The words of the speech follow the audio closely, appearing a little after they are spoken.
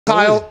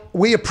Kyle,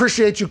 we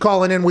appreciate you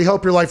calling in. We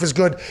hope your life is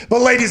good.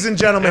 But ladies and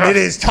gentlemen, it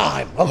is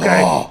time,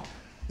 okay? Oh.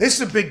 This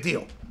is a big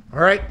deal, all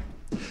right?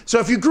 So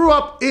if you grew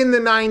up in the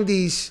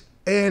 90s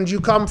and you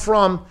come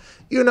from,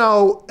 you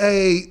know,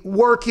 a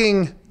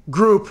working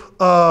group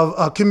of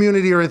a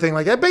community or anything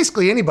like that,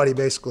 basically anybody,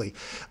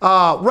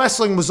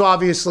 wrestling was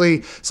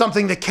obviously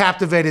something that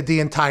captivated the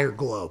entire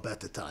globe at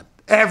the time.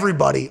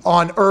 Everybody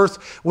on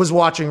earth was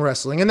watching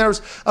wrestling. And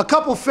there's a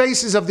couple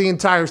faces of the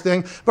entire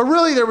thing, but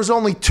really there was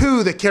only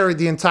two that carried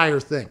the entire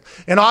thing.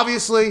 And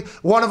obviously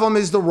one of them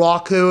is The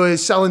Rock, who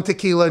is selling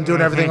tequila and doing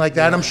everything like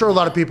that. And I'm sure a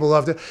lot of people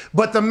loved it.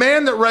 But the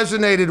man that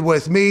resonated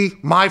with me,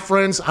 my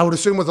friends, I would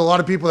assume with a lot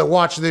of people that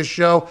watch this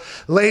show,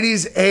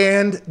 ladies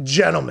and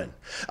gentlemen,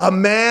 a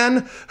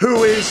man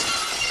who is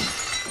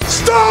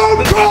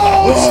Stone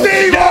Cold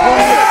Steve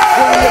Austin!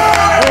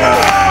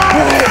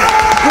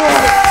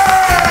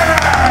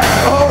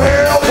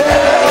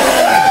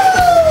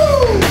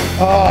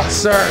 Oh,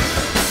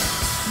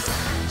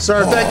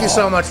 sir, thank you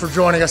so much for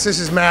joining us. This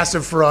is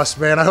massive for us,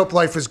 man. I hope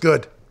life is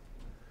good.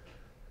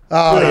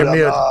 Oh, good. You're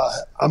muted.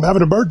 I'm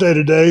having a birthday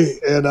today,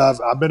 and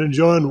I've been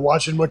enjoying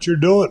watching what you're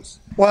doing.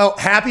 Well,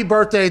 happy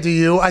birthday to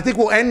you. I think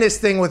we'll end this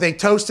thing with a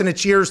toast and a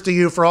cheers to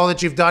you for all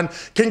that you've done.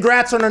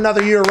 Congrats on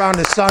another year around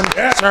the sun,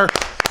 sir.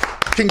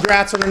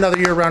 Congrats on another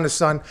year around the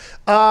sun.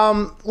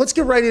 Let's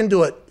get right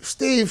into it.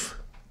 Steve,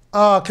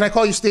 can I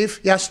call you Steve?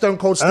 Yeah, Stone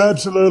Cold Steve?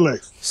 Absolutely.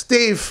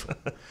 Steve.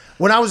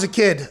 When I was a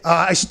kid,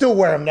 I still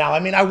wear them now. I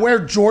mean, I wear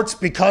jorts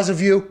because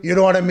of you. You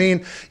know what I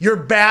mean? Your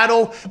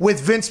battle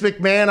with Vince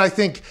McMahon, I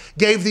think,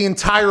 gave the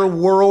entire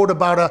world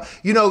about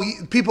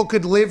people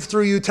could live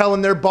through you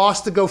telling their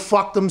boss to go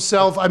fuck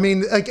themselves. I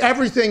mean, like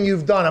everything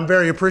you've done, I'm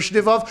very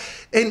appreciative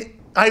of. And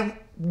I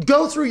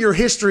go through your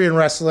history in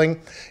wrestling,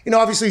 you know,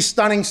 obviously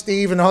Stunning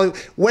Steve and Hollywood.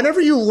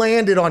 Whenever you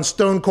landed on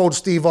Stone Cold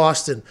Steve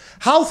Austin,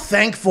 how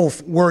thankful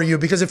were you?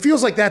 Because it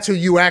feels like that's who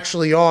you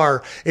actually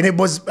are, and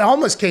it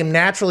almost came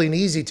naturally and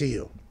easy to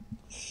you.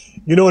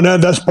 You know,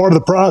 and that's part of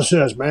the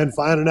process, man,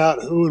 finding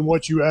out who and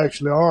what you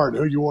actually are and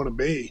who you want to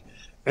be.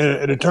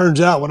 And it turns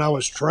out when I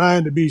was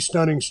trying to be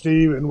Stunning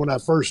Steve and when I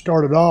first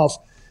started off,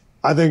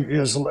 I think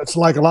it's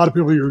like a lot of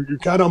people, you're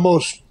kind of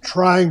almost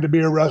trying to be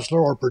a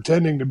wrestler or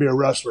pretending to be a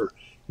wrestler.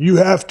 You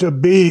have to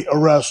be a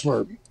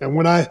wrestler. And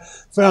when I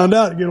found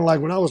out, you know, like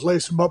when I was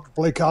lacing them up to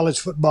play college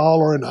football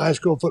or in high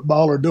school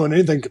football or doing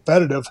anything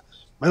competitive,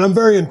 man, I'm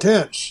very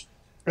intense.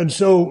 And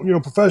so, you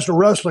know, professional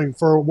wrestling,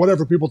 for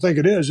whatever people think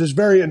it is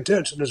very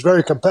intense and it's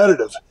very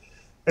competitive.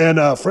 And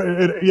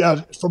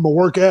from a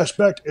work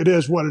aspect, it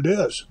is what it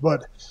is.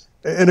 But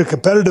in a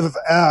competitive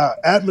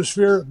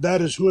atmosphere,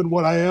 that is who and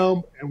what I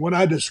am. And when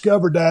I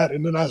discovered that,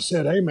 and then I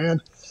said, hey, man,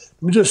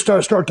 let me just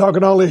start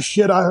talking all this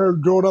shit I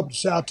heard growing up in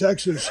South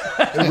Texas.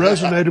 It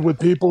resonated with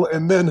people.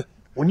 And then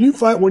when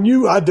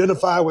you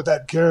identify with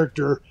that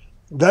character,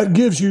 that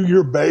gives you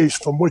your base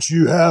from which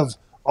you have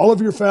all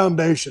of your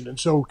foundation. And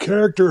so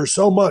character is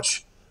so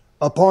much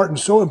a part and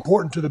so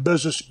important to the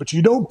business, but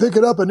you don't pick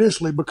it up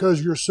initially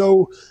because you're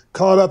so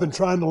caught up in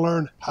trying to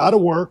learn how to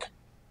work,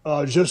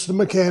 just the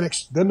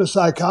mechanics, then the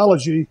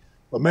psychology.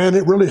 But, man,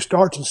 it really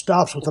starts and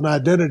stops with an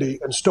identity,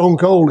 and Stone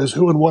Cold is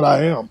who and what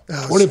I am,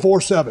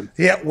 24/7.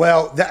 Yeah,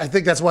 well, I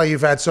think that's why you've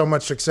had so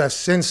much success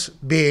since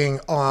being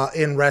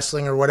in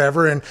wrestling or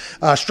whatever. And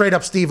Straight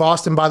Up Steve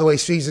Austin, by the way,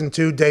 Season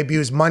 2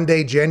 debuts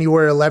Monday,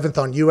 January 11th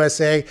on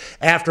USA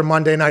after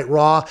Monday Night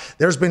Raw.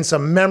 There's been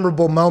some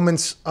memorable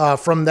moments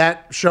from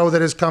that show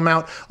that has come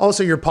out.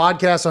 Also, your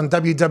podcast on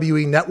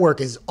WWE Network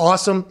is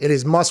awesome. It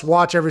is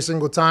must-watch every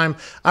single time.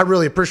 I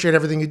really appreciate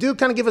everything you do.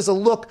 Kind of give us a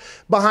look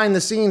behind the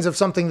scenes of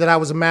something that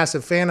I was a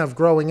massive fan of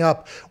growing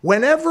up.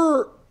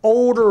 Whenever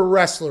older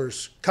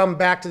wrestlers come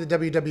back to the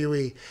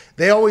WWE,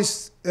 they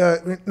always,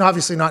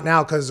 obviously not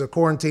now because of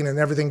quarantine and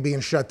everything being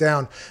shut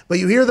down, but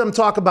you hear them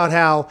talk about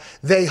how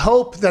they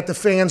hope that the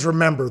fans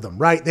remember them,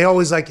 right? They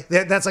always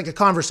that's like a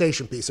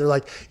conversation piece. They're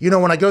like, you know,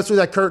 when I go through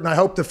that curtain, I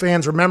hope the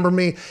fans remember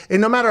me.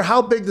 And no matter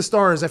how big the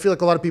star is, I feel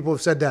like a lot of people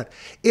have said that.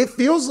 It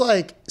feels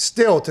like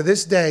still to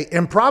this day,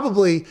 and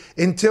probably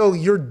until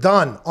you're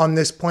done on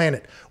this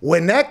planet,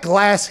 when that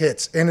glass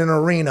hits in an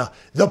arena,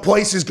 the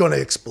place is going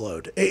to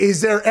explode.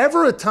 Is there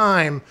ever a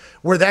time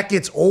where that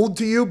gets old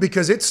to you?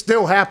 Because it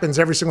still happens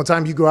every single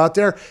time you go out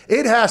there.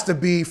 It has to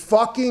be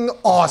fucking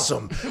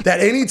awesome that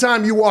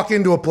anytime you walk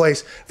into a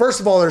place, first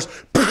of all, there's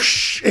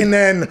push, and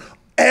then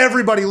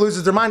everybody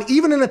loses their mind.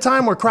 Even in a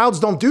time where crowds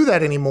don't do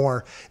that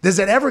anymore, does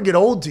that ever get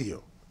old to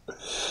you?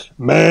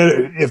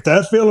 Man, if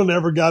that feeling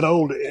ever got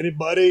old to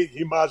anybody,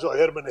 you might as well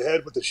hit them in the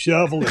head with a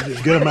shovel and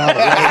just get them out of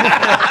the way.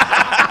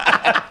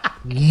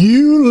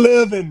 You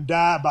live and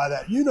die by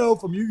that. You know,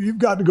 from you've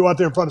got to go out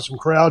there in front of some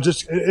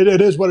crowds.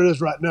 It is what it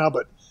is right now.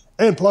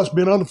 And plus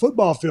being on the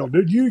football field,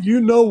 dude, you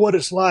know what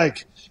it's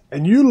like,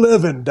 and you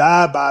live and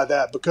die by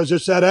that because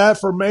it's that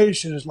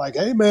affirmation. It's like,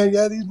 hey man,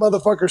 yeah, these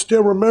motherfuckers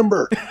still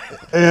remember,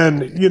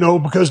 and you know,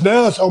 because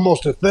now it's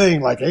almost a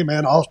thing. Like, hey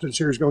man, Austin's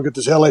here is going to get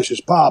this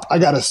hellacious pop. I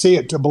got to see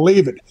it to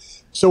believe it.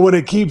 So when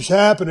it keeps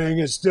happening,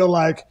 it's still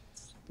like,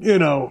 you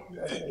know.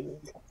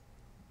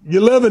 You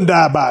live and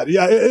die by it.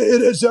 Yeah,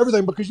 it's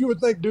everything, because you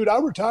would think, dude, I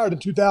retired in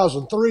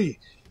 2003,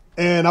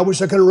 and I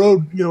wish I could have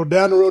rode,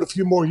 down the road a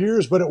few more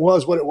years, but it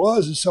was what it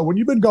was. And so when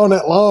you've been gone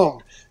that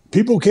long,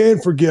 people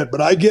can forget. But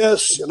I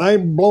guess, and I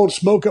ain't blowing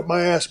smoke up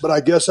my ass, but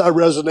I guess I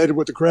resonated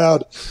with the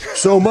crowd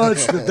so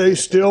much that they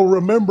still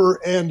remember.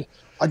 And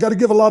I got to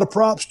give a lot of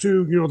props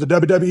to, the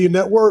WWE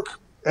Network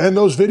and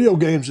those video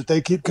games that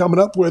they keep coming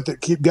up with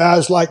that keep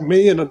guys like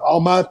me and all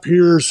my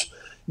peers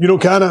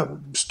kind of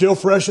still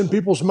fresh in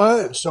people's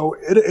minds. So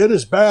it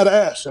is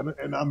badass,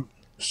 and I'm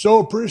so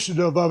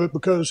appreciative of it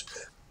because,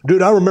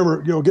 dude, I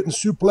remember, getting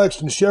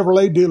suplexed in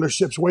Chevrolet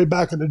dealerships way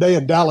back in the day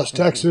in Dallas,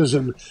 Texas,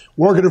 and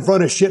working in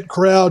front of shit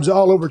crowds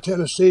all over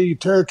Tennessee.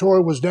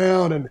 Territory was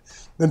down, and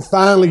then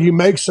finally you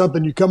make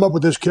something, you come up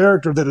with this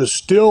character that is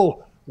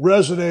still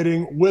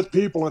resonating with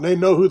people, and they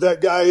know who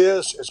that guy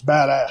is. It's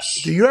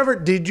badass.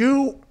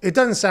 It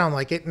doesn't sound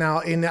like it now,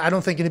 and I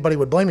don't think anybody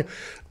would blame you.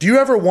 Do you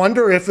ever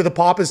wonder if the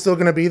pop is still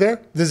going to be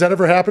there? Does that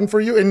ever happen for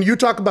you? And you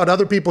talk about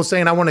other people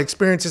saying, I want to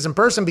experience this in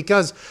person,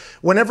 because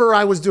whenever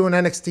I was doing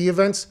NXT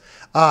events,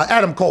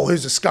 Adam Cole,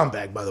 who's a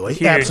scumbag, by the way,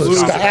 absolute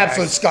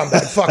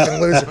scumbag,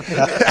 fucking loser,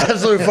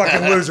 absolute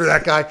fucking loser,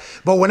 that guy.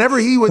 But whenever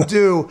he would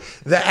do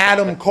the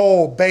Adam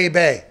Cole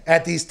Bay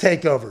at these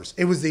takeovers,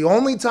 it was the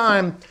only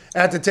time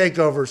at the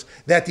takeovers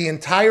that the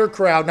entire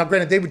crowd, now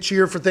granted they would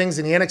cheer for things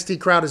and the NXT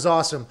crowd is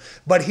awesome,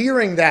 but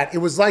hearing that, it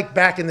was like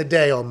back in the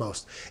day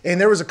almost. And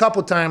there was a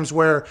couple times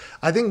where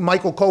I think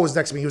Michael Cole was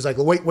next to me. He was like,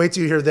 wait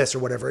till you hear this or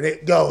whatever. And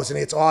it goes and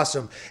it's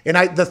awesome.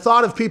 And the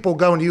thought of people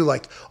going to you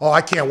like, oh,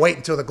 I can't wait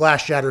until the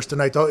glass shatters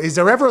tonight. Though, is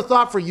there ever a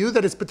thought for you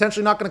that it's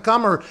potentially not going to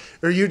come, or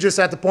are you just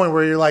at the point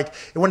where you're like,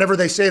 whenever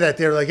they say that,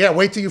 they're like, yeah,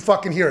 wait till you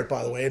fucking hear it,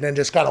 by the way, and then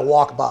just kind of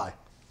walk by?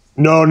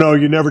 No,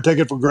 you never take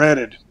it for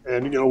granted.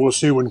 And, we'll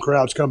see when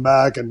crowds come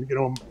back. And,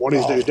 one of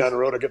these days down the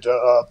road, I get to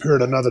appear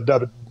at another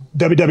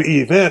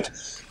WWE event.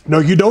 No,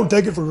 you don't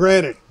take it for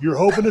granted. You're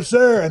hoping it's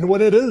there. And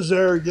when it is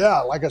there, yeah,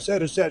 like I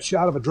said, it's that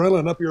shot of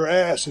adrenaline up your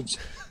ass.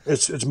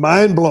 It's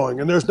mind-blowing.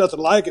 And there's nothing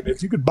like it.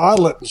 If you could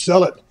bottle it and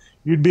sell it,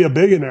 you'd be a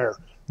billionaire.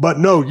 But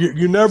no,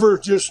 you never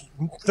just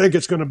think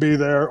it's going to be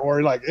there, or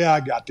you're like, yeah, I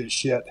got this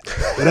shit.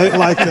 It ain't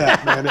like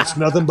that, man. It's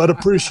nothing but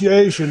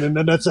appreciation. And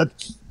then that's that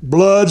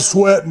blood,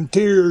 sweat, and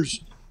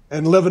tears,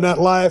 and living that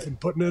life and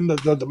putting in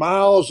the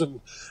miles,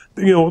 and,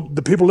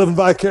 the people living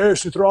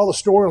vicariously through all the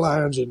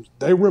storylines, and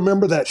they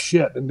remember that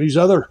shit. And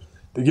the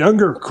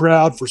younger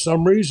crowd, for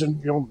some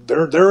reason,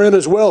 they're in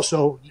as well.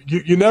 So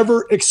you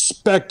never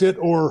expect it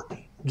or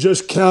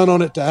just count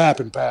on it to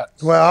happen, Pat.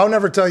 Well, I'll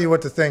never tell you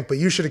what to think, but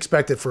you should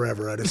expect it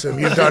forever, I'd assume.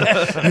 You've done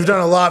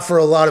a lot for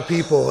a lot of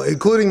people,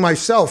 including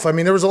myself. I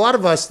mean, there was a lot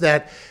of us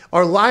that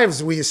our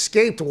lives, we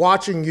escaped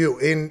watching you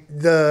in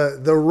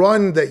the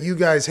run that you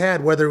guys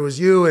had, whether it was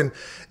you and,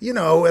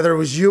 whether it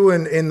was you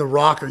in The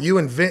Rock or you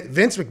and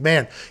Vince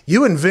McMahon.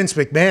 You and Vince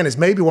McMahon is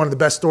maybe one of the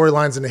best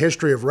storylines in the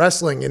history of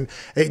wrestling. And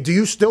do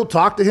you still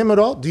talk to him at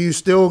all? Do you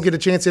still get a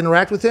chance to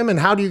interact with him? And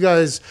how do you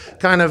guys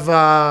kind of,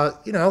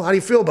 how do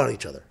you feel about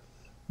each other?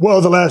 Well,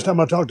 the last time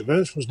I talked to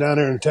Vince was down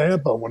there in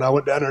Tampa when I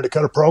went down there to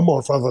cut a promo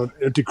in front of an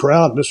empty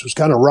crowd. And this was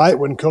kind of right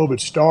when COVID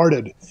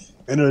started.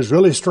 And it was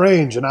really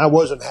strange. And I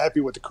wasn't happy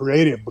with the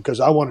creative, because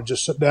I wanted to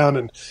just sit down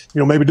and,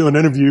 maybe do an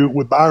interview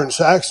with Byron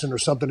Saxton or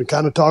something and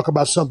kind of talk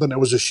about something that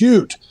was a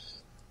shoot.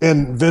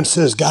 And Vince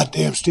says, God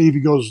damn, Steve,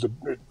 he goes,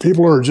 the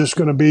people are just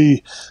going to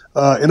be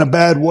in a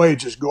bad way.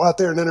 Just go out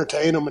there and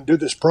entertain them and do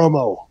this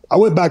promo. I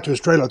went back to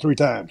his trailer 3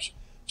 times.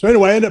 So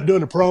anyway, I ended up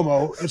doing the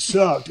promo. It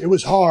sucked. It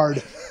was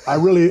hard. I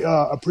really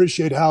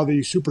appreciate how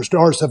the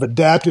superstars have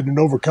adapted and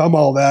overcome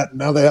all that.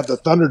 Now they have the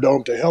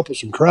Thunderdome to help with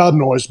some crowd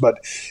noise. But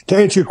to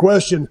answer your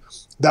question,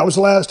 that was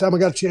the last time I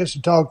got a chance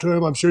to talk to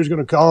him. I'm sure he's going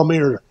to call me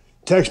or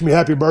text me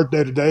happy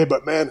birthday today.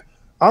 But, man,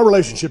 our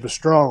relationship is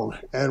strong.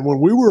 And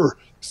when we were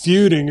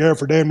feuding there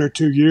for damn near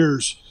 2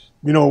 years,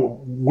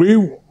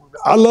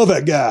 I love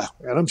that guy.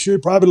 And I'm sure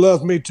he probably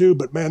loved me too.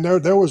 But, man,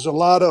 there was a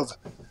lot of,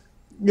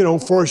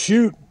 for a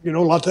shoot, a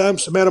lot of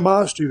times some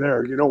animosity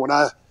there, when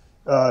I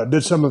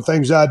did some of the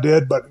things I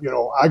did. But,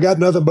 I got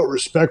nothing but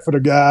respect for the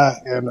guy,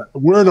 and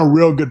we're in a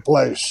real good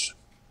place.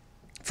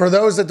 For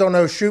those that don't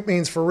know, shoot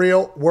means for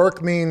real.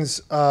 Work means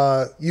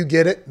you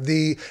get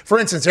it. For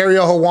instance,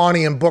 Ariel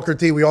Helwani and Booker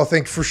T, we all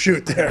think for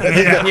shoot there.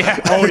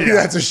 I think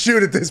that's a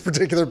shoot at this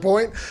particular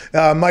point.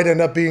 Might end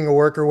up being a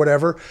work or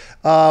whatever.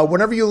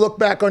 Whenever you look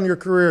back on your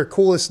career,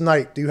 coolest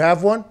night, do you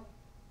have one?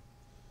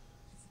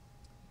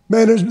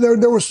 Man,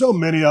 there were so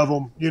many of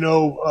them,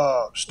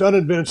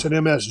 stunning Vince at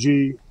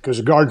MSG, because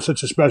the Garden's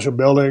such a special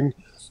building.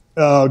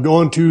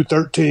 Going to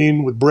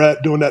 13 with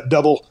Brett, doing that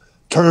double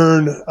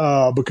turn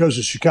because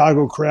the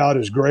Chicago crowd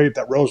is great.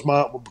 That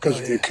Rosemont, because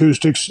of the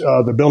acoustics,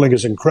 the building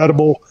is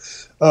incredible.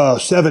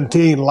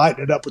 17,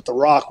 lighting it up with The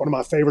Rock, one of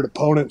my favorite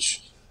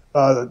opponents.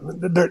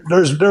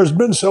 There's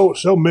been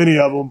so many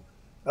of them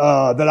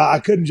that I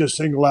couldn't just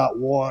single out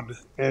one.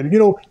 And,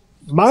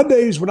 my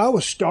days when I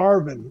was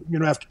starving,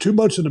 after 2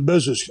 months in the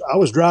business, I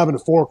was driving a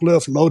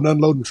forklift, loading,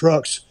 unloading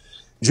trucks.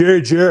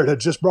 Jerry Jarrett had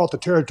just brought the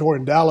territory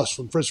in Dallas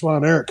from Fritz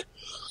Von Erich.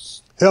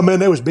 Hell,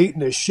 man, they was beating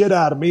the shit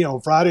out of me on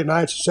Friday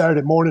nights and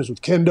Saturday mornings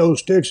with kendo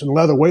sticks and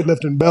leather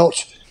weightlifting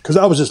belts because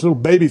I was this little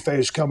baby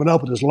face coming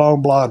up with this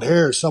long blonde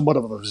hair, somewhat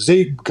of a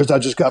physique because I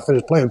just got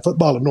finished playing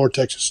football at North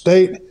Texas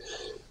State.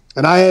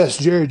 And I asked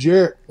Jerry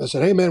Jarrett, I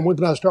said, hey, man, when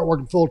can I start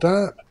working full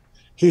time?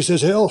 He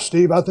says, hell,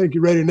 Steve, I think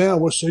you're ready now.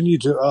 We'll send you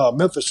to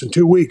Memphis in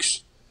 2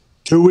 weeks.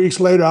 2 weeks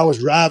later, I was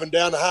driving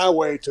down the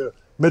highway to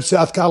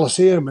Mid-South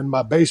Coliseum in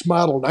my base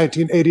model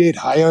 1988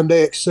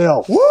 Hyundai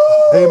Excel. Woo!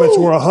 Payments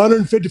were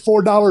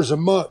 $154 a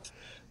month.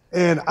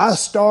 And I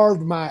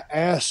starved my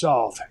ass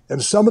off.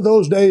 And some of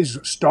those days,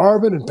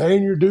 starving and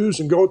paying your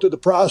dues and going through the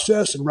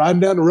process and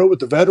riding down the road with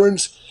the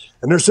veterans,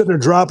 and they're sitting there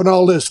dropping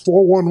all this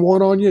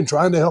 411 on you and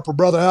trying to help a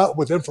brother out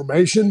with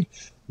information,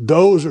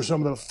 those are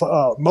some of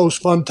the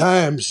most fun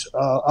times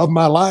of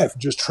my life,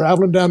 just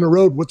traveling down the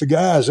road with the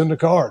guys in the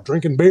car,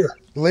 drinking beer.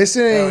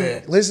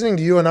 Listening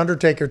to you and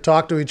Undertaker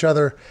talk to each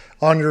other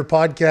on your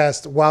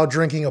podcast while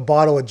drinking a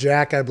bottle of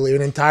Jack, I believe,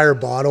 an entire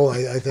bottle,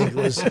 I think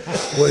was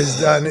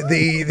done.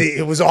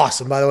 It was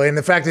awesome, by the way. And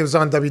the fact that it was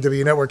on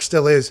WWE Network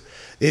still is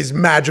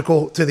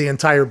magical to the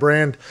entire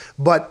brand.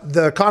 But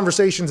the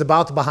conversations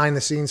about the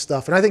behind-the-scenes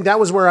stuff, and I think that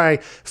was where I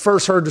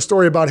first heard the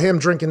story about him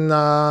drinking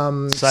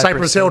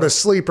Cypress Hill to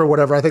sleep or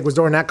whatever. I think was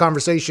during that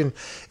conversation.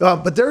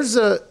 But there's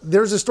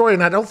a story,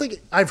 and I don't think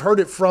I've heard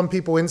it from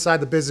people inside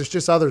the business,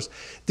 just others.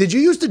 Did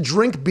you used to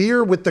drink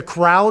beer with the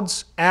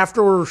crowds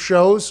after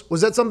shows?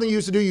 Was that something you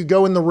used to do? You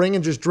go in the ring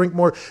and just drink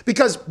more?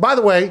 Because, by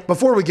the way,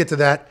 before we get to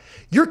that,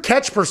 your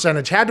catch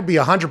percentage had to be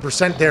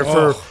 100% there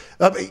for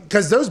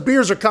because those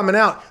beers are coming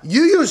out.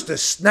 You used to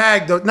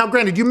snag those. Now,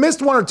 granted, you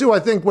missed one or two, I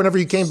think, whenever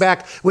you came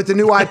back with the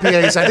new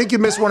IPAs. I think you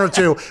missed one or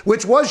two,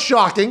 which was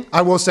shocking,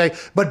 I will say.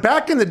 But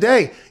back in the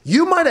day,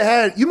 you might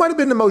have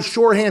been the most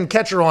shorthand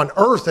catcher on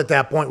earth at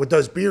that point with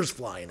those beers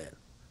flying in.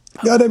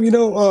 Yeah,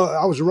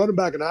 I was a running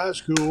back in high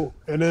school,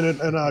 and then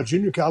in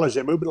junior college,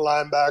 they moved me to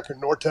linebacker.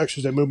 In North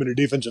Texas, they moved me to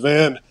defensive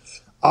end.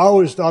 I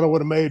always thought I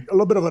would have made a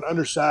little bit of an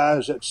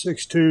undersized at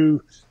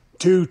 6'2",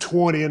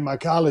 220 in my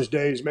college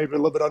days, maybe a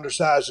little bit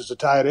undersized as a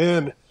tight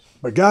end.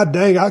 But god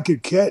dang, I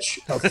could catch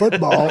a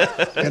football,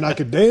 and I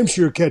could damn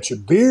sure catch a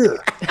beer.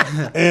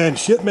 And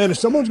shit, man, if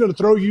someone's going to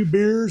throw you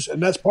beers, and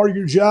that's part of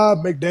your job,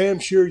 make damn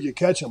sure you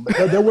catch them.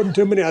 But there wasn't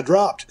too many I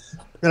dropped.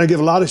 And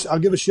I'll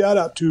give a shout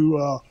out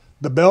to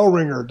the bell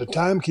ringer, the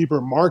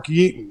timekeeper, Mark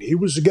Yeaton. He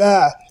was the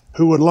guy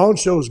who would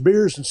launch those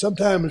beers, and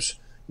sometimes,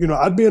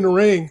 I'd be in the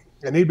ring,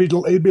 and he'd be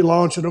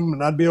launching them,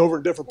 and I'd be over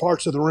in different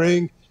parts of the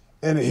ring,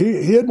 and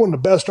he had one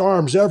of the best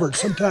arms ever. And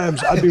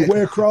sometimes I'd be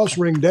way across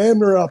the ring, damn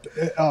near up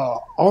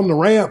on the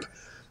ramp,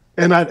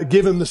 and I'd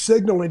give him the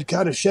signal, and he'd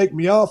kind of shake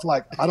me off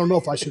like, I don't know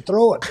if I should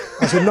throw it.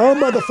 I said, no,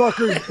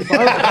 motherfucker, if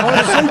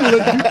I signal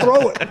it, you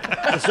throw it.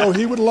 And so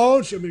he would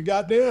launch him, and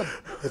goddamn,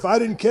 if I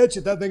didn't catch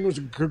it, that thing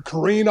was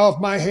careen off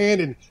my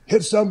hand and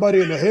hit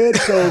somebody in the head.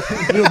 So,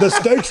 the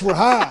stakes were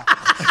high.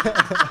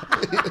 I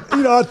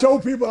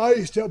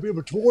used to tell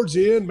people towards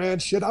the end, man,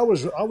 shit, I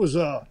was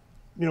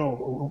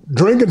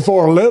drinking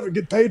for a living,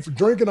 get paid for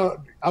drinking.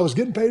 I was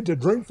getting paid to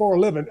drink for a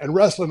living and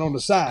wrestling on the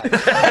side.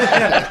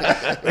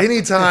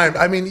 Anytime.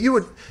 I mean,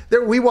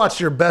 we watched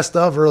your best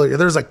of earlier.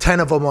 There's like 10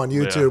 of them on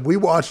YouTube. Yeah. We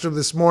watched them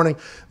this morning.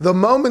 The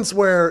moments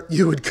where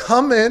you would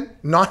come in,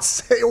 not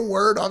say a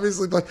word,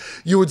 obviously, like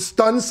you would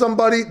stun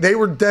somebody, they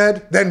were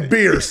dead, then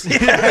beers.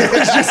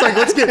 It's just like,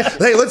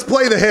 let's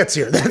play the hits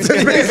here. That's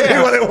basically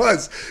what it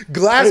was.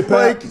 Glass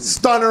break,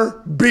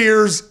 stunner,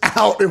 beers,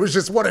 out. It was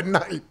just, what a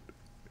night.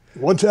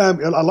 One time,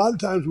 a lot of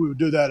times we would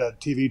do that at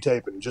TV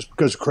taping just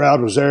because the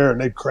crowd was there and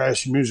they'd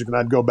crash the music and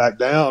I'd go back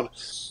down.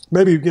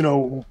 Maybe,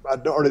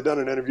 I'd already done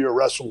an interview or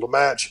wrestled a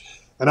match,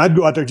 and I'd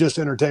go out there just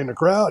to entertain the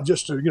crowd,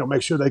 just to,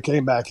 make sure they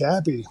came back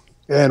happy.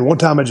 And one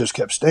time I just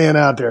kept staying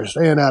out there,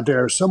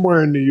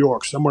 somewhere in New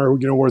York, somewhere,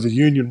 where the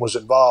union was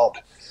involved.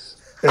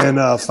 And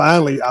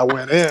finally I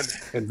went in,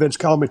 and Vince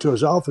called me to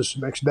his office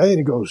the next day, and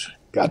he goes,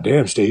 "God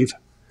damn, Steve."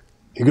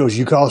 He goes,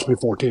 "You cost me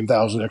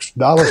 $14,000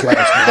 extra last night."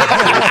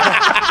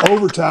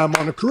 Overtime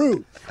on the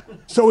crew.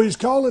 So he's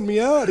calling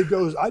me out. He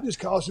goes, "I just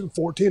cost him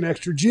 14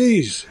 extra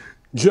G's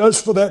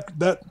just for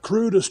that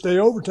crew to stay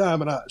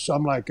overtime." And so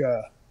I'm like,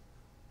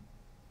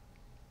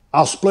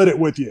 "I'll split it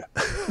with you."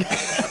 He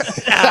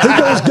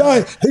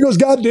goes,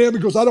 "God damn." He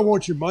goes, "I don't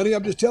want your money.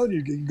 I'm just telling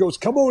you." He goes,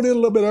 "Come on in a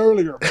little bit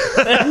earlier."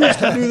 We used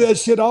to do that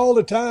shit all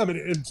the time.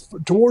 And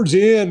towards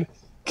the end,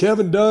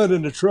 Kevin Dunn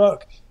in the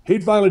truck,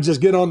 he'd finally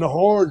just get on the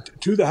horn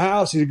to the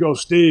house. He'd go,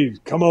 "Steve,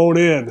 come on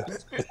in."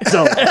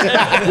 So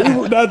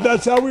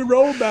that's how we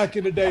rolled back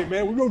in the day,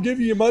 man. We're going to give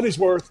you your money's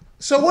worth.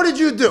 So what did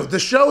you do? The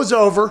show's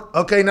over.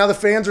 Okay, now the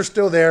fans are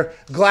still there.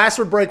 Glass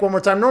would break one more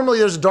time. Normally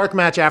there's a dark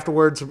match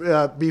afterwards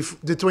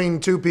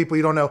between two people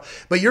you don't know.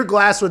 But your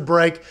glass would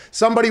break.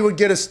 Somebody would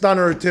get a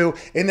stunner or two.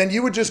 And then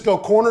you would just go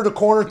corner to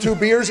corner, 2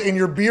 beers. And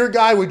your beer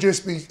guy would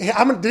just be,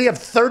 how many, did he have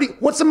 30?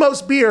 What's the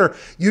most beer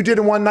you did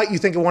in one night, you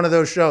think, of one of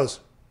those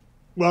shows?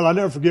 Well, I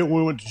never forget when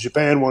we went to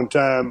Japan one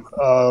time.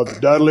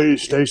 Dudley,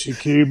 Stacy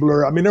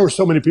Keebler. I mean, there were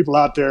so many people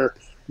out there.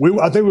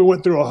 I think we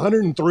went through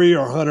 103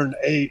 or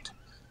 108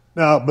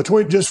 Now,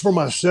 between just for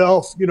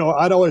myself,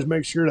 I'd always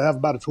make sure to have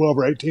about a 12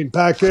 or 18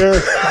 pack there.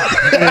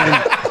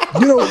 And,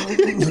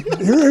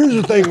 here's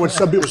the thing when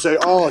some people say,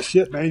 oh,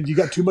 shit, man, you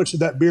got too much of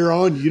that beer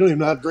on you. You don't even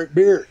know how to drink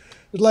beer.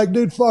 It's like,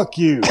 dude, fuck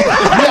you. You don't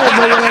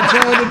know what I'm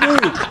trying to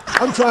do.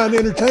 I'm trying to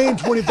entertain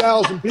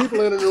 20,000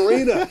 people in an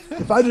arena.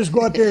 If I just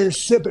go out there and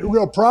sip it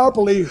real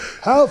properly,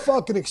 how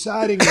fucking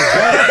exciting is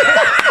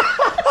that?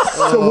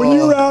 So when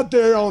you're out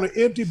there on an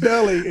empty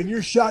belly and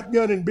you're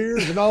shotgunning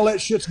beers and all that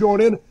shit's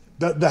going in,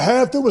 the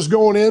half that was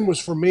going in was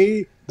for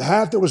me. The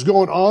half that was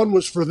going on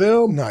was for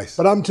them. Nice.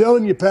 But I'm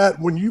telling you, Pat,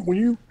 when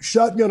you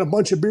shotgun a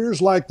bunch of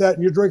beers like that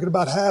and you're drinking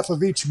about half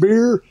of each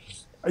beer,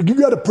 you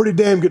got a pretty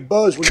damn good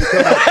buzz when you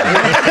come out.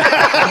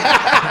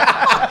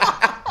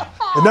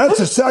 And that's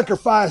a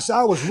sacrifice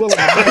I was willing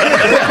to make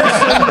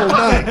every single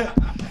night.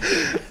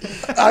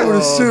 I would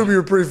assume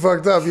you're pretty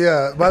fucked up.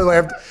 Yeah. By the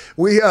way,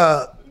 we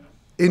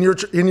in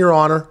your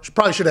honor,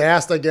 probably should have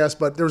asked, I guess,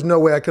 but there's no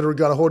way I could have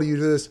got a hold of you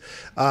to this.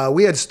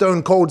 We had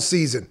Stone Cold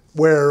season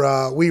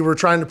where we were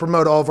trying to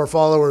promote all of our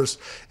followers.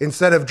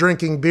 Instead of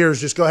drinking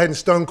beers, just go ahead and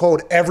Stone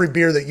Cold every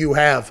beer that you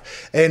have.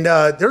 And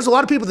there's a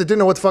lot of people that didn't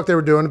know what the fuck they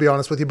were doing, to be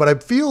honest with you. But I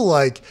feel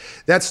like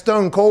that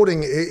Stone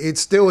Colding, it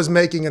still is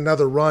making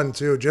another run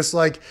too, just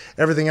like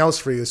everything else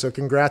for you. So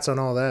congrats on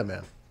all that,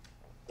 man.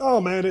 Oh,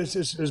 man,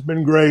 it's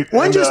been great.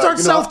 When did you start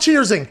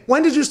self-cheersing?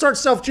 When did you start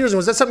self-cheersing?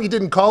 Was that something you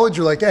did in college?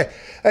 You're like,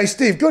 hey,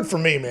 Steve, good for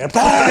me, man.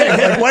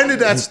 Like, when did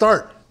that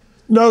start?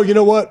 No, you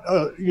know what?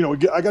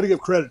 I got to give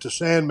credit to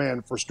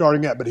Sandman for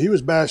starting that, but he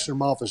was bashing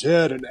him off his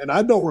head, and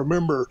I don't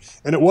remember,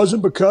 and it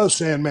wasn't because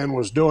Sandman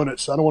was doing it,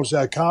 so I don't want to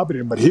say I copied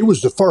him, but he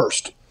was the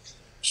first.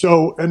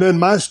 So, and then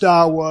my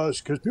style was,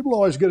 because people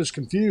always get us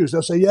confused.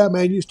 They'll say, yeah,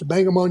 man, you used to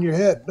bang them on your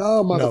head.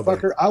 No,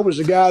 motherfucker, I was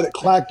the guy that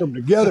clacked them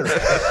together.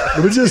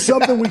 It was just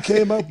something we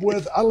came up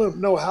with. I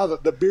don't know how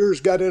the beers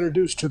got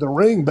introduced to the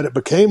ring, but it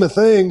became a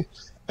thing,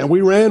 and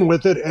we ran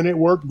with it, and it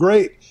worked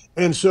great.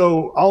 And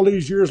so all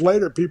these years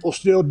later, people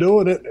still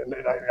doing it. And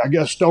I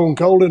guess Stone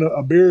Cold in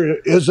a beer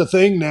is a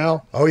thing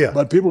now. Oh, yeah.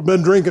 But people have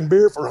been drinking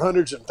beer for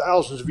hundreds and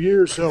thousands of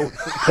years. So,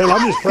 hell,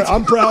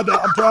 I'm proud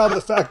of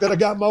the fact that I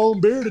got my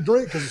own beer to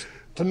drink, because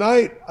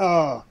tonight,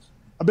 I've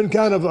been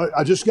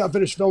I just got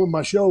finished filming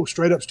my show,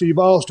 Straight Up Steve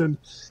Austin,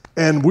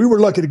 and we were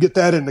lucky to get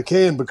that in the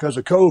can because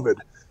of COVID.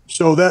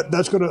 So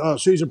that's going to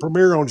season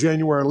premiere on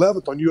January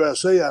 11th on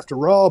USA after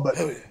Raw. But,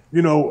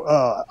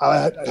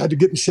 I had to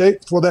get in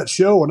shape for that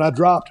show, and I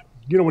dropped,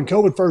 when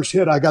COVID first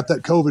hit, I got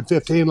that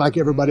COVID-15 like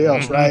everybody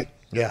else, right?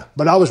 Yeah.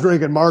 But I was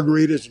drinking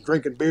margaritas and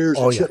drinking beers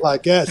and shit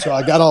like that, so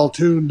I got all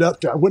tuned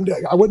up. I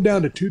went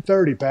down to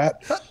 230,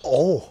 Pat.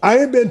 Oh. I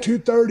ain't been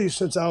 230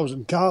 since I was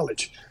in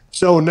college.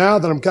 So now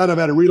that I'm kind of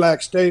at a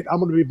relaxed state, I'm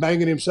going to be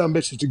banging him some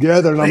bitches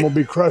together, and I'm going to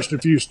be crushing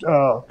a few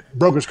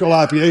Broken Skull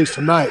IPAs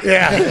tonight.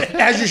 Yeah,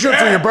 as you should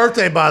for your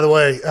birthday, by the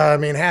way.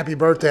 Happy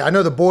birthday. I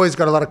know the boys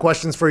got a lot of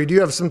questions for you. Do you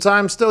have some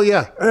time still?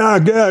 Yeah.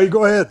 Yeah, you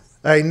go ahead.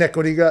 Hey, Nick,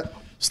 what do you got?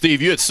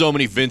 Steve, you had so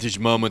many vintage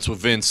moments with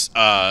Vince,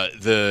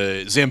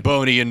 the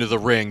Zamboni into the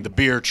ring, the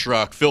beer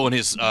truck, filling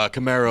his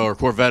Camaro or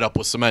Corvette up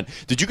with cement.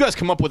 Did you guys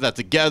come up with that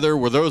together?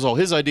 Were those all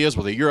his ideas?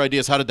 Were they your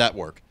ideas? How did that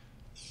work?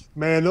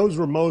 Man, those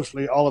were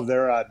mostly all of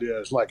their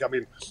ideas.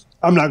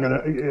 I'm not going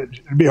to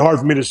 – it'd be hard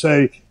for me to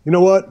say, you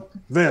know what,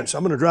 Vince,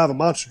 I'm going to drive a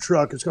monster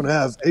truck. It's going to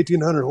have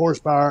 1,800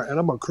 horsepower, and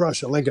I'm going to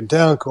crush a Lincoln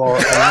Town Car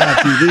on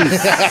ITV.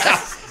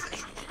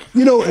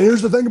 And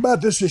here's the thing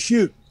about this is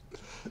shoot.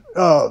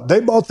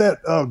 They bought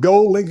that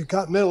gold Lincoln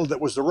Continental that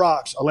was the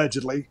rocks,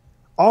 allegedly,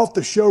 off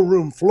the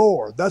showroom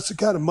floor. That's the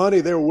kind of money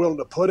they were willing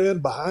to put in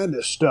behind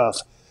this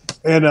stuff.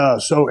 And I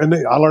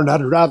learned how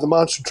to drive the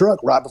monster truck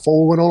right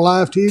before we went on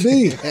live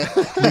TV.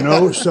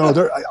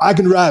 So I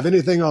can drive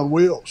anything on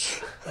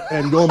wheels.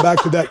 And going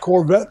back to that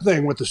Corvette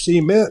thing with the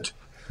cement,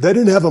 they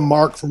didn't have a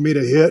mark for me to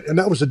hit, and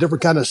that was a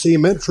different kind of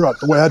cement truck.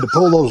 The way I had to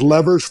pull those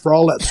levers for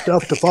all that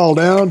stuff to fall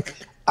down,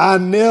 I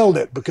nailed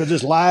it because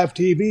it's live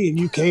TV and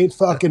you can't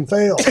fucking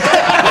fail.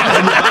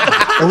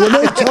 And when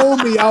they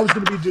told me I was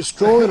going to be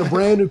destroying a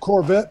brand new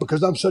Corvette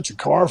because I'm such a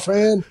car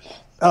fan,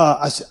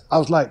 I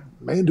was like,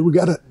 man, do we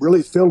got to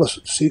really fill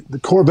the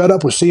Corvette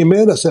up with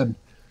cement? I said,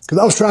 because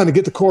I was trying to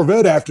get the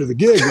Corvette after the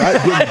gig,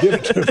 right? Give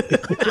it to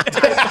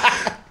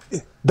me.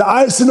 The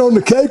icing on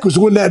the cake was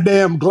when that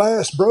damn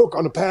glass broke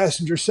on the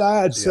passenger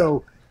side. Yeah.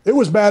 So it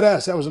was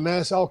badass. That was a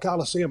Nassau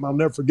Coliseum. I'll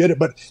never forget it.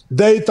 But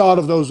they thought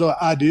of those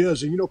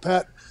ideas. And,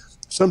 Pat,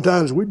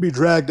 sometimes we'd be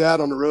dragged out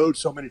on the road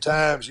so many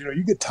times.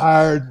 You get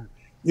tired.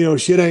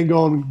 Shit ain't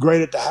going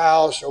great at the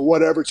house or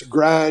whatever. It's a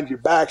grind. Your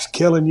back's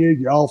killing you.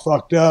 You're all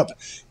fucked up.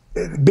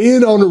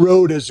 Being on the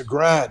road is a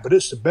grind, but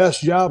it's the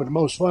best job and the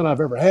most fun I've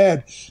ever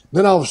had.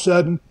 Then all of a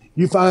sudden,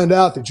 you find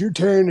out that you're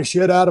tearing the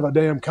shit out of a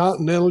damn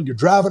Continental. You're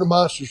driving a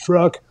monster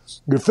truck.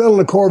 You're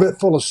filling a Corvette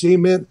full of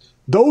cement.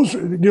 Those,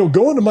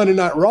 going to Monday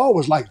Night Raw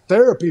was like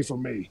therapy for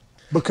me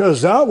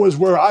because that was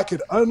where I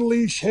could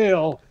unleash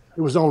hell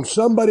It was on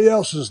somebody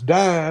else's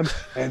dime,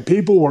 and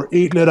people were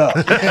eating it up.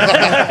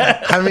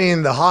 I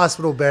mean, the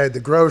hospital bed, the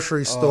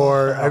grocery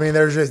store. I mean,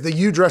 there's just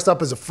you dressed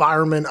up as a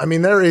fireman. I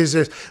mean, there is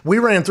just we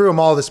ran through them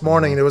all this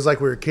morning, and it was like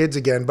we were kids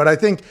again. But I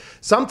think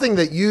something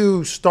that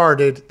you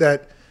started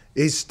that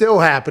is still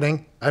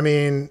happening. I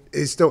mean,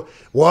 is still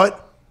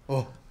what?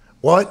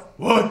 What?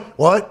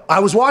 I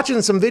was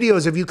watching some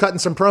videos of you cutting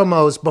some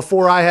promos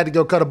before I had to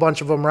go cut a bunch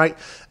of them, right?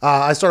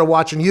 I started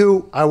watching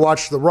you. I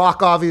watched The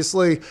Rock,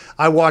 obviously.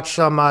 I watched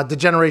some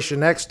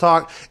Degeneration X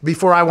talk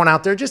before I went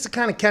out there just to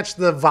kind of catch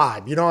the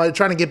vibe. You know,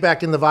 trying to get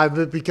back in the vibe of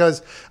it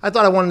because I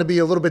thought I wanted to be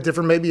a little bit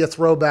different, maybe a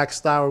throwback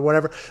style or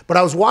whatever. But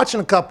I was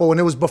watching a couple, and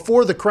it was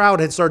before the crowd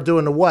had started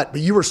doing the what.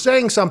 But you were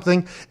saying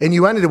something, and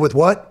you ended it with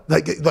what?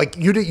 Like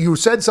you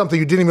said something,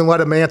 you didn't even let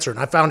him answer, and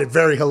I found it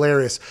very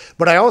hilarious.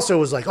 But I also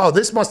was like, oh,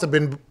 this must have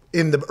been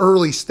in the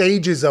early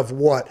stages of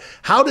what?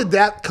 How did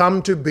that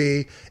come to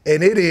be?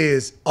 And it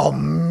is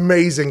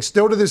amazing.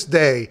 Still to this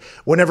day,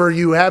 whenever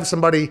you have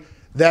somebody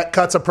that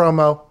cuts a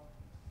promo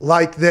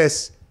like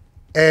this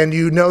and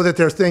you know that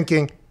they're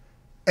thinking,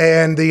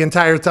 and the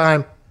entire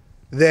time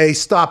they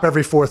stop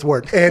every fourth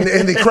word. And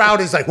the crowd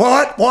is like,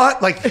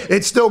 what? Like,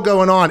 it's still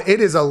going on.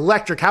 It is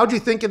electric. How'd you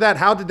think of that?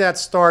 How did that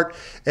start?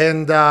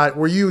 And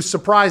were you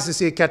surprised to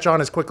see it catch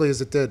on as quickly as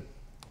it did?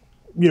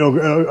 You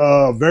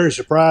know, very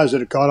surprised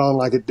that it caught on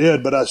like it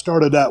did. But I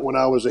started that when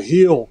I was a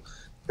heel.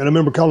 And I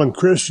remember calling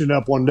Christian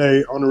up one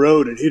day on the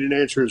road, and he didn't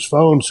answer his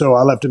phone. So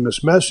I left him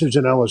this message,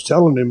 and I was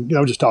telling him, you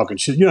know, just talking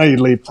shit. You know, you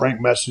leave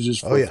prank messages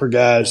for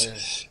guys. Oh,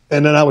 yeah.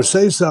 And then I would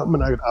say something,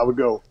 and I would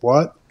go,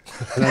 what?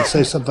 And I'd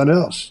say something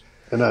else.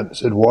 And I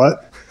said,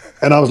 what?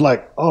 And I was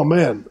like, oh,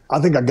 man, I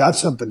think I got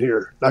something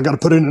here. I got to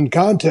put it in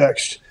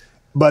context.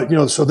 But, you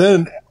know, so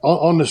then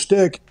on the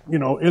stick, you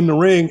know, in the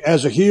ring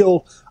as a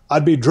heel,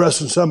 I'd be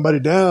dressing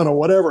somebody down or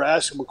whatever,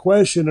 ask them a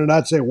question, and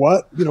I'd say,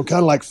 what? You know, kind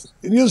of like,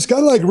 you know, it's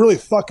kind of like really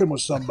fucking with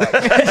somebody.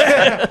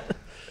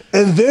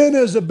 And then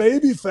as a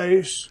baby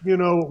face, you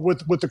know,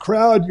 with the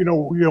crowd, you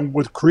know,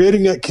 with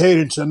creating that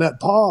cadence and that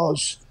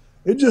pause,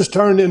 it just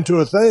turned into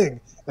a thing.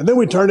 And then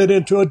we turned it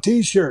into a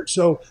T-shirt.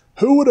 So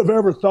who would have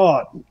ever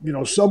thought, you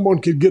know,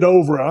 someone could get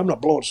over, I'm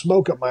not blowing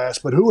smoke up my ass,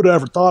 but who would have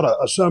ever thought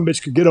a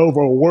sumbitch could get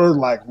over a word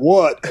like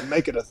what and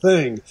make it a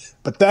thing?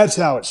 But that's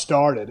how it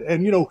started.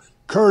 And, you know,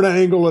 Kurt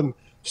Angle and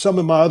some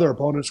of my other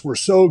opponents were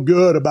so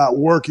good about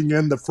working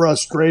in the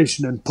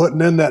frustration and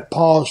putting in that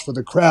pause for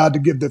the crowd to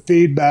give the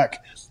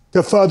feedback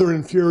to further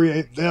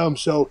infuriate them.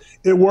 So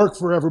it worked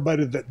for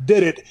everybody that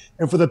did it.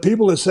 And for the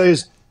people that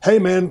says, hey,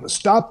 man,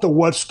 stop the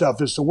what stuff.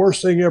 It's the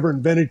worst thing ever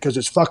invented because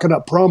it's fucking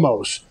up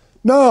promos.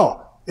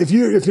 No. If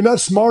you're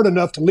not smart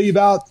enough to leave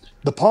out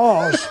the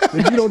pause,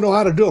 then you don't know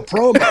how to do a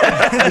promo.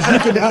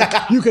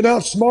 You can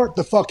outsmart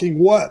the fucking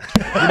what.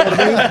 You know what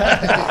I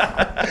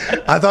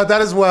mean? I thought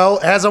that as well.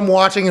 As I'm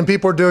watching and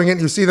people are doing it,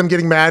 and you see them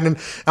getting mad, and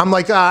I'm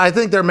like, I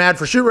think they're mad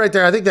for shoot right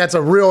there. I think that's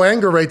a real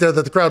anger right there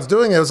that the crowd's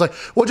doing it. It was like,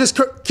 well, just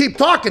keep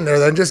talking there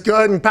then. Just go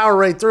ahead and power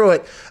right through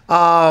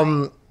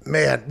it.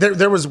 Man,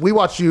 we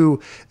watched you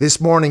this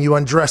morning, you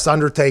undressed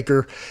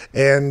Undertaker,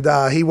 and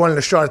he wanted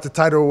a shot at the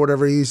title or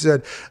whatever. He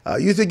said,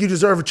 you think you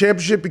deserve a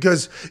championship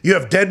because you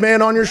have dead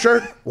man on your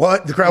shirt?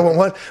 What? The crowd went,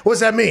 what? What does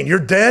that mean? You're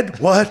dead?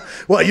 What?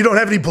 What? You don't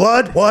have any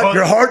blood? What?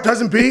 Your heart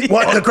doesn't beat?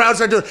 What? The crowd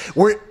started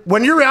doing.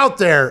 When you're out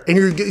there and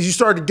you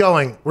started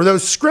going, were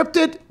those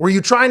scripted? Were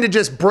you trying to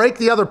just break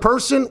the other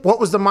person?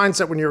 What was the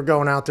mindset when you were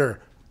going out there?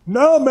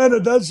 No,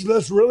 man,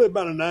 that's really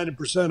about a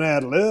 90%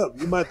 ad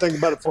lib. You might think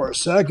about it for a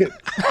second.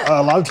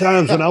 A lot of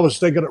times when I was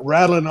thinking of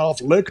rattling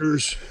off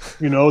liquors,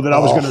 you know, that I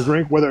was going to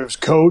drink, whether it's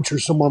Coach or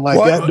someone like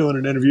that doing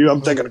an interview,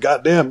 I'm thinking,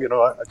 goddamn, you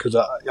know, because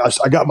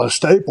I got my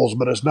staples,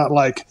 but it's not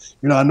like,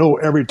 you know, I know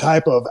every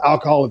type of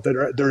alcohol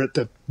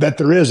that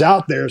there is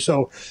out there.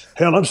 So,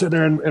 hell, I'm sitting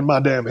there in my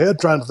damn head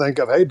trying to think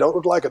of, hey, don't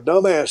look like a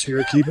dumbass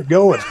here. Keep it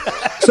going.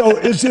 So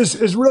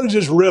it's really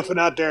just riffing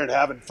out there and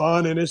having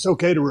fun, and it's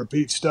okay to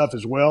repeat stuff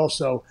as well.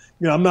 So,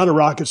 you know, I'm not a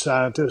rocket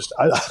scientist.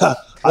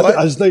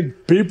 I just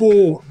think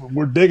people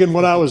were digging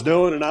what I was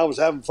doing, and I was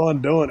having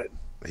fun doing it.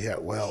 Yeah,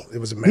 well, it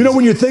was amazing. You know,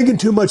 when you're thinking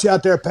too much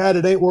out there, Pat,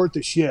 it ain't worth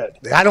the shit.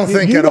 I don't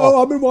think at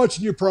all. I've been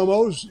watching your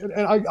promos, and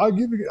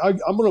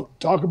I'm going to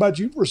talk about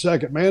you for a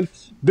second, man.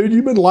 Dude,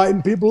 you've been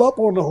lighting people up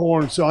on the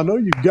horn, so I know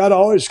you've got to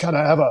always kind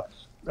of have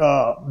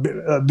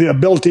the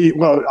ability,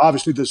 well,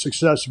 obviously the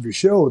success of your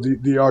show,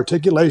 the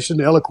articulation,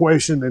 the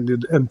eloquation, and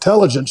the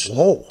intelligence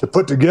to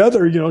put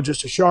together, you know,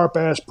 just a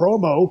sharp-ass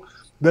promo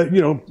that,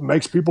 you know,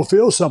 makes people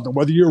feel something,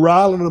 whether you're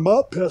riling them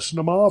up, pissing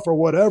them off, or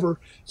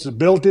whatever. It's the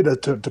ability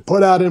to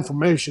put out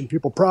information,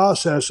 people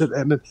process it,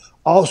 and then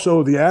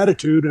also the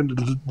attitude and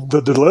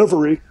the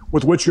delivery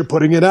with which you're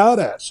putting it out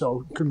at.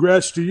 So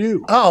congrats to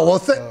you. Oh, well,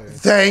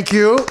 thank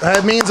you.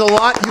 That means a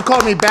lot. You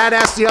called me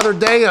badass the other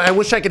day. I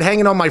wish I could hang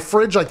it on my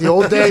fridge like the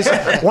old days.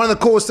 One of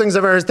the coolest things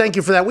I've ever heard. Thank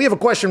you for that. We have a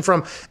question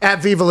from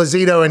 @Viva La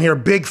Zito in here.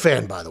 Big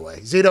fan, by the way.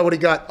 Zito, what do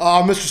you got?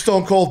 Mr.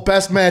 Stone Cold,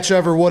 best match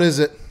ever. What is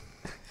it?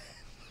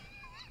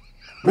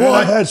 Well,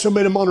 I've had so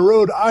many of them on the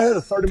road. I had a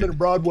 30-minute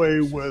Broadway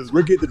with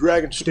Ricky the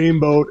Dragon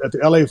Steamboat at the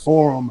LA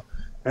Forum,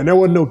 and there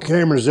wasn't no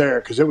cameras there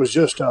because it was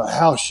just a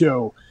house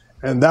show.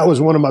 And that was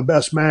one of my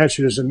best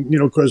matches. And,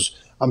 because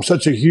I'm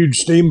such a huge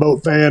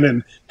Steamboat fan,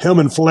 and him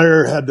and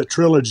Flair had the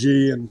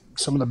trilogy and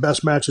some of the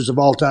best matches of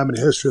all time in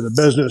the history of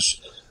the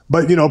business.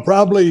 But,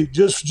 probably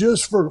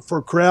just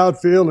for crowd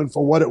feel and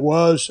for what it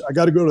was, I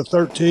got to go to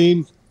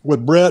 13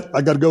 with Brett.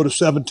 I got to go to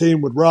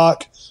 17 with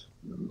Rock.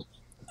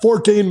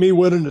 14, me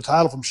winning the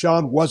title from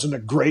Shawn wasn't a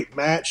great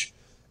match.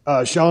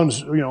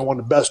 Shawn's, one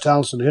of the best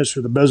talents in the history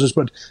of the business.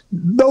 But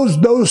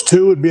those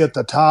two would be at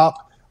the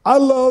top. I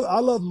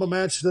love my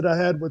match that I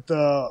had with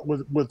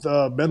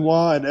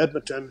Benoit and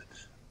Edmonton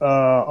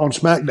on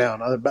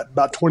SmackDown.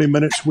 About 20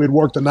 minutes. We had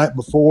worked the night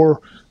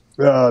before.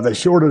 They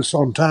shorted us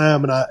on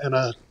time, and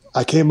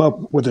I came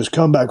up with this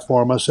comeback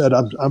for him. I said,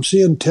 I'm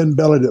seeing 10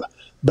 belly to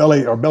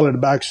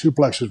back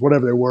suplexes,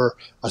 whatever they were.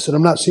 I said,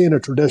 I'm not seeing a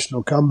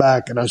traditional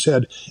comeback. And I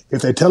said,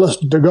 if they tell us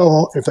to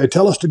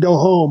go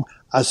home,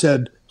 I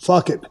said,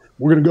 fuck it.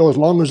 We're going to go as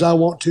long as I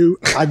want to.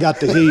 I got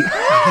the heat.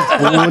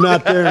 We went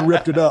out there and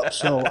ripped it up.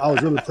 So I was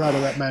really proud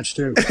of that match,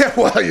 too.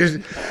 Well,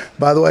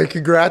 by the way,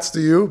 congrats to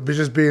you.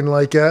 Just being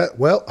like,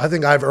 well, I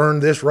think I've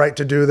earned this right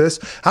to do this.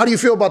 How do you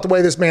feel about the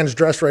way this man's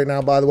dressed right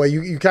now, by the way?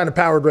 You kind of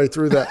powered right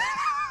through that.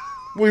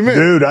 What do you mean?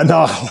 Dude, I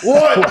know.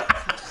 What?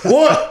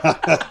 What?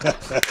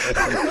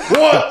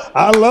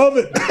 I love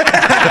it.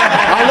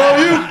 I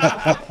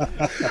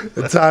love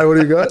you. Ty, what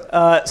do you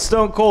got?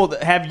 Stone Cold,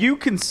 have you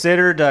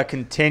considered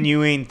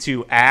continuing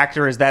to act,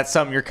 or is that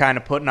something you're kind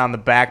of putting on the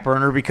back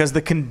burner? Because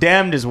The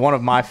Condemned is one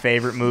of my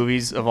favorite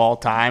movies of all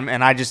time,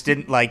 and I just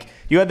didn't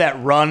you had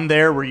that run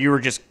there where you were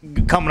just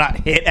coming out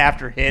hit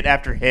after hit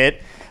after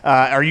hit.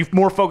 Are you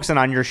more focusing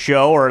on your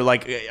show, or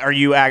are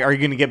you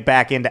going to get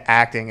back into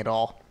acting at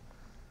all?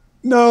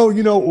 No,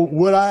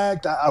 would I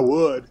act? I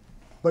would.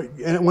 But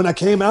when I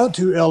came out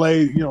to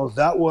L.A.,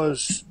 that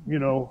was,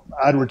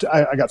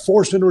 I got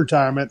forced into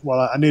retirement. Well,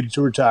 I needed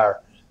to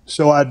retire.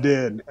 So I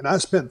did. And I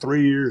spent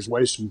 3 years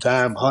wasting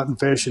time hunting,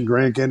 fishing,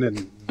 drinking,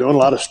 and doing a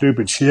lot of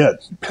stupid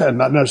shit.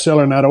 Not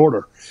necessarily in that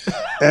order.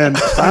 And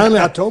finally,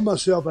 I told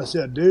myself, I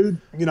said,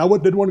 dude, I didn't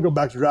want to go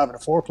back to driving a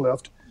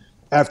forklift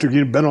after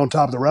you'd been on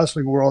top of the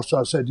wrestling world. So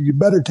I said, you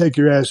better take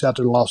your ass out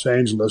to Los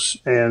Angeles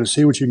and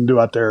see what you can do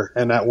out there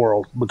in that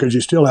world, because you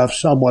still have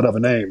somewhat of a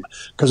name.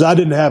 Because I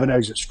didn't have an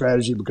exit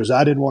strategy, because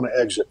I didn't want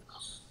to exit.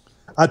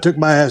 I took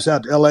my ass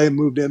out to L.A. and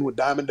moved in with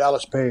Diamond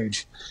Dallas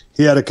Page.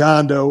 He had a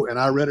condo, and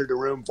I rented a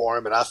room for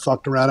him, and I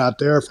fucked around out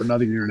there for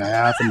another year and a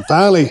half. And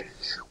finally,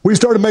 we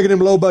started making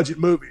them low-budget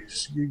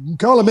movies. You can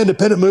call them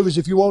independent movies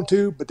if you want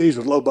to, but these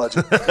were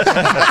low-budget.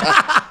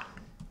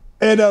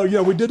 And,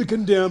 we did The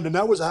Condemned, and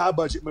that was a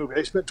high-budget movie.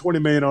 They spent $20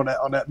 million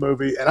on that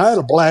movie, and I had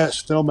a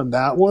blast filming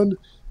that one.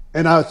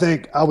 And I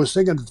was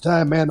thinking at the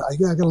time, man, I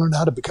got to learn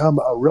how to become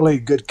a really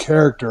good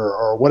character,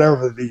 or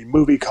whatever the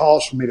movie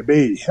calls for me to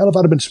be. Hell, if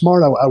I'd have been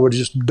smart, I would have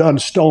just done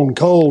Stone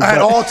Cold. At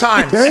all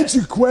times. To answer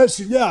your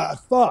question, yeah,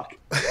 fuck.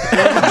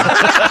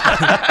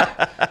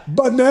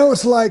 But now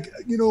it's like,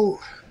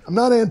 I'm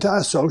not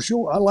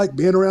antisocial. I like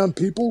being around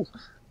people.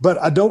 But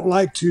I don't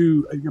like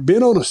to –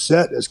 being on a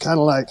set is kind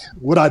of like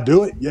 – would I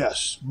do it?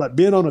 Yes. But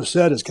being on a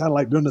set is kind of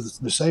like doing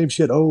the same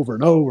shit over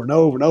and over and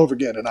over and over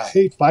again. And I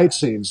hate fight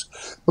scenes,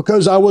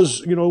 because I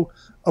was,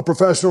 a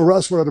professional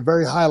wrestler at a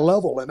very high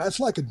level. And that's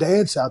like a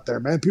dance out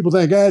there, man. People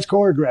think, it's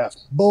choreographed.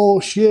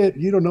 Bullshit.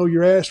 You don't know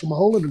your ass from a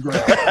hole in the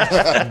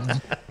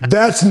ground.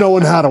 That's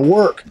knowing how to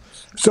work.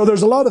 So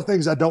there's a lot of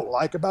things I don't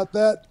like about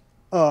that.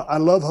 I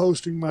love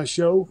hosting my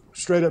show,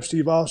 Straight Up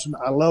Steve Austin.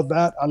 I love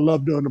that. I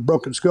love doing the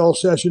Broken Skull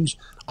sessions.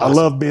 Awesome.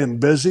 I love being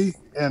busy,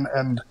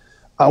 and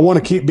I want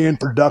to keep being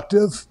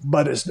productive,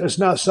 but it's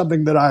not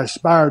something that I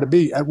aspire to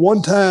be. At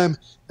one time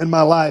in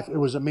my life, it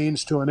was a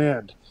means to an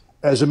end.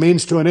 As a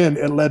means to an end,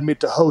 it led me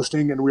to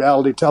hosting and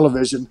reality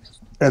television,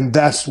 and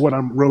that's what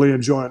I'm really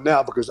enjoying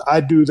now, because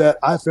I do that.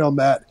 I film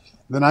that.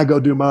 Then I go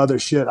do my other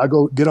shit. I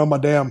go get on my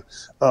damn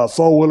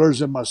four-wheelers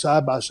and my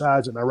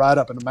side-by-sides, and I ride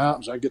up in the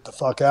mountains. I get the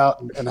fuck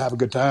out and have a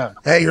good time.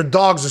 Hey, your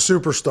dog's a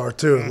superstar,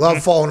 too.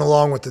 Love following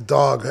along with the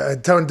dog.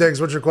 Tone Diggs,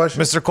 what's your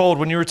question? Mr. Cold,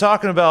 when you were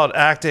talking about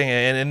acting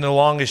and in The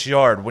Longest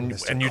Yard,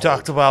 and you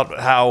talked about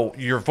how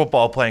your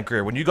football playing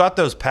career, when you got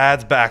those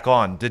pads back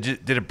on,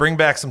 did it bring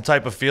back some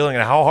type of feeling?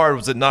 And how hard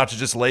was it not to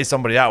just lay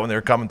somebody out when they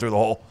were coming through the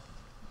hole?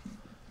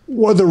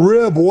 Well, the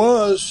rib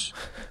was...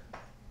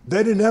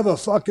 They didn't have a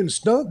fucking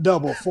stunt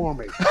double for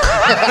me.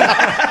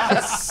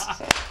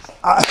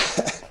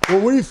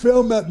 When we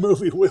filmed that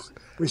movie,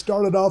 we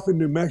started off in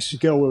New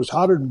Mexico. It was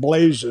hotter than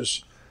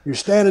blazes. You're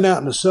standing out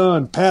in the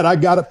sun. Pat, I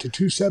got up to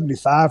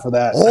 275 for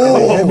that. Oh.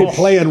 And they had me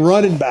playing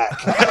running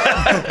back.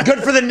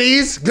 Good for the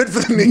knees. Good for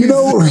the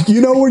knees.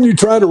 You know when you're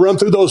trying to run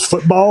through those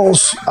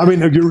footballs? I mean,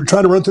 you're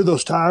trying to run through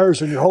those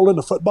tires and you're holding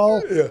the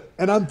football? Yeah.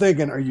 And I'm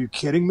thinking, are you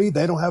kidding me?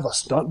 They don't have a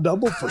stunt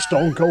double for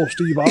Stone Cold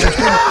Steve Austin?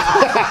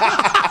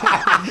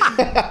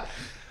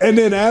 And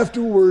then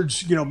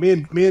afterwards, me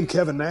and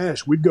Kevin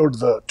Nash, we'd go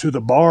to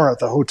the bar at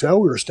the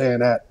hotel we were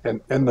staying at,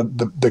 and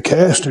the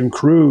cast and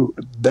crew,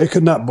 they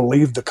could not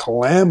believe the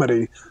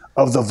calamity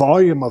of the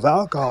volume of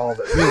alcohol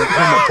that we were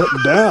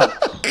putting down.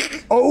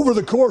 over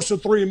the course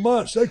of 3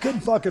 months. They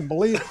couldn't fucking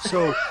believe it.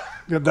 So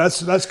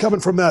that's coming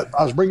from that.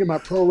 I was bringing my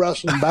pro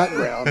wrestling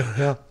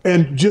background.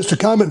 And just to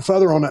comment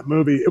further on that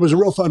movie, it was a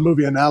real fun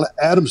movie, and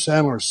Adam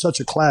Sandler is such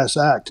a class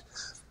act.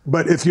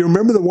 But if you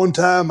remember the one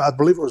time, I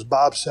believe it was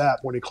Bob Sapp,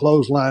 when he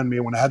clotheslined me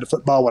when I had the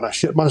football when I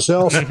shit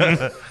myself.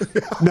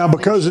 Now,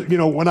 because,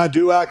 when I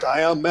do act,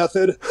 I am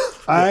method,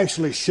 I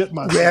actually shit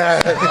myself.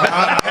 Yeah.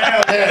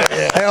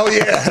 Hell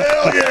yeah.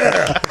 Hell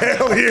yeah.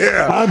 Hell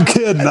yeah. I'm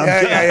kidding.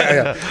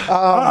 Yeah.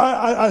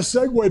 I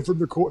segued from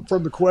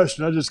the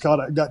question. I just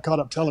got caught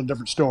up telling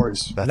different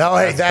stories.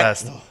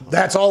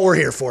 That's all we're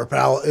here for,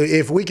 pal.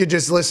 If we could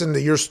just listen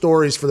to your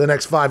stories for the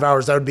next 5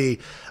 hours, that would be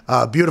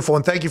beautiful.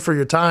 And thank you for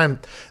your time.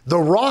 The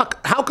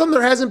Rock, how come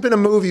there hasn't been a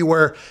movie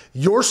where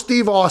you're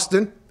Steve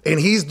Austin and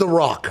he's The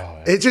Rock?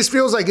 It just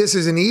feels like this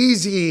is an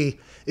easy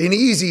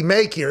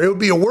make here. It would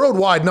be a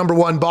worldwide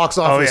 #1 box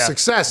office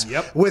success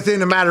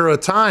within a matter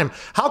of time.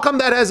 How come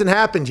that hasn't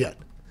happened yet?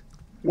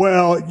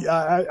 Well,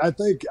 I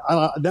think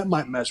that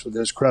might mess with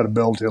his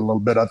credibility a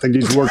little bit. I think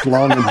he's worked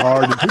long and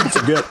hard, and people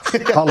forget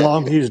how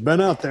long he's been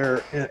out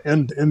there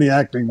in the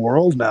acting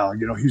world now.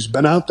 He's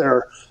been out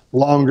there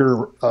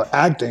longer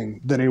acting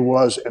than he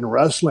was in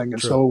wrestling.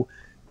 And so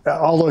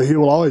although he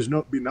will always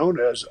be known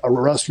as a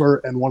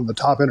wrestler and one of the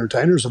top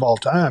entertainers of all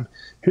time,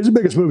 he's the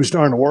biggest movie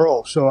star in the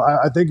world. So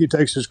I think he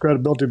takes his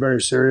credibility very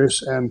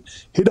serious, and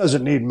he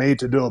doesn't need me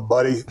to do a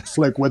buddy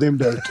flick with him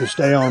to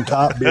stay on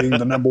top, being the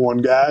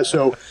 #1 guy.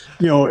 So,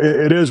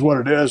 it is what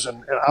it is,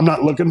 and I'm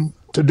not looking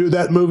to do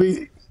that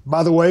movie,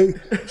 by the way,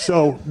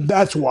 so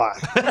that's why.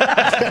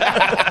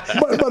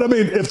 but I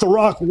mean, if The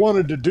Rock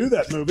wanted to do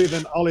that movie,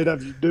 then all he'd have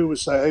to do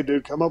was say, "Hey,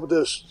 dude, come up with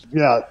this."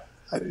 Yeah.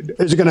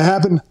 Is it going to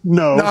happen?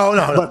 No.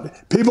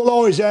 But people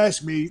always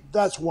ask me,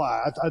 that's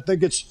why. I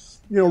think it's,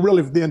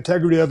 really the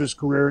integrity of his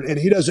career, and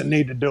he doesn't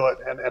need to do it,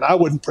 and I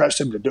wouldn't press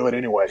him to do it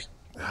anyway.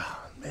 Oh,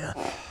 man.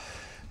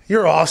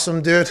 You're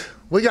awesome, dude.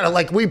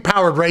 We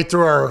powered right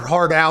through our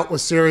heart out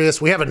with Sirius.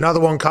 We have another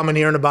one coming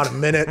here in about a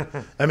minute.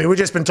 I mean, we've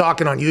just been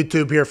talking on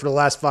YouTube here for the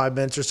last 5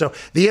 minutes or so.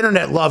 The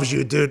internet loves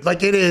you, dude.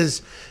 It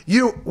is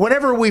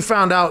whenever we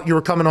found out you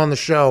were coming on the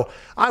show,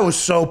 I was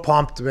so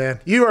pumped, man.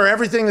 You are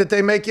everything that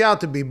they make you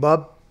out to be,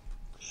 bub.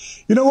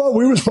 You know what?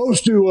 We were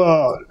supposed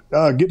to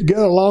get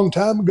together a long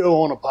time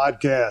ago on a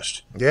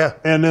podcast. Yeah.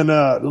 And then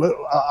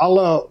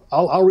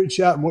I'll reach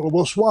out and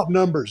we'll swap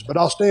numbers, but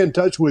I'll stay in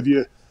touch with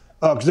you.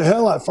 Because the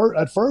hell, at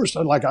first,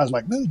 I was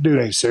like, man, this dude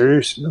ain't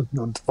serious. You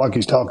know what the fuck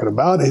he's talking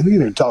about? He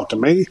didn't talk to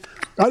me.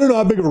 I don't know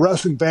how big of a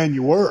wrestling fan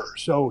you were.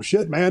 So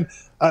shit, man.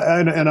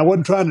 And I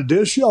wasn't trying to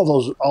dish you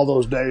all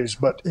those days.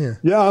 But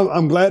yeah,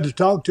 I'm glad to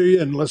talk to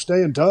you, and let's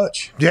stay in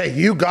touch. Yeah,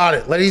 you got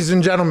it, ladies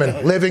and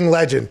gentlemen. Living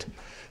legend,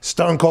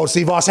 Stone Cold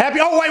Steve Austin. Happy.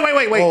 Oh wait.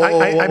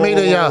 I made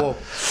a.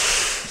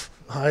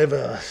 I have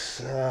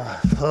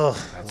a.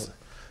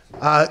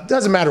 It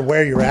doesn't matter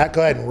where you're at.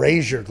 Go ahead and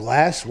raise your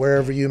glass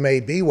wherever you may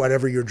be,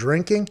 whatever you're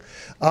drinking.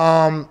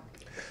 To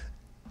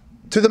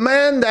the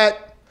man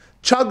that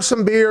chugged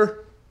some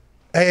beer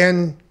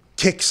and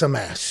kicked some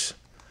ass,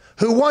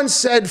 who once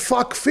said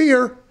fuck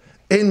fear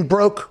and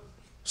broke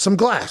some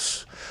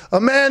glass.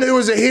 A man who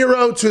was a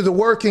hero to the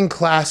working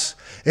class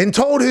and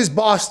told his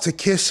boss to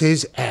kiss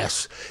his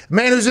ass. A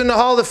man who's in the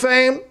Hall of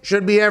Fame,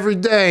 should be every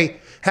day.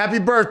 Happy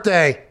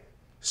birthday,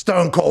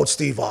 Stone Cold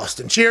Steve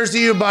Austin. Cheers to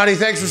you, buddy.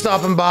 Thanks for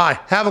stopping by.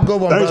 Have a good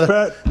one, brother.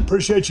 Thanks, Pat.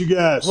 Appreciate you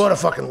guys. What a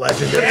fucking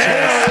legend.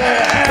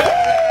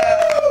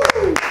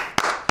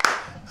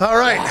 All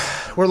right.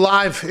 We're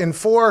live in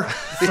 4,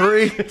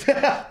 3,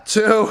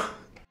 2,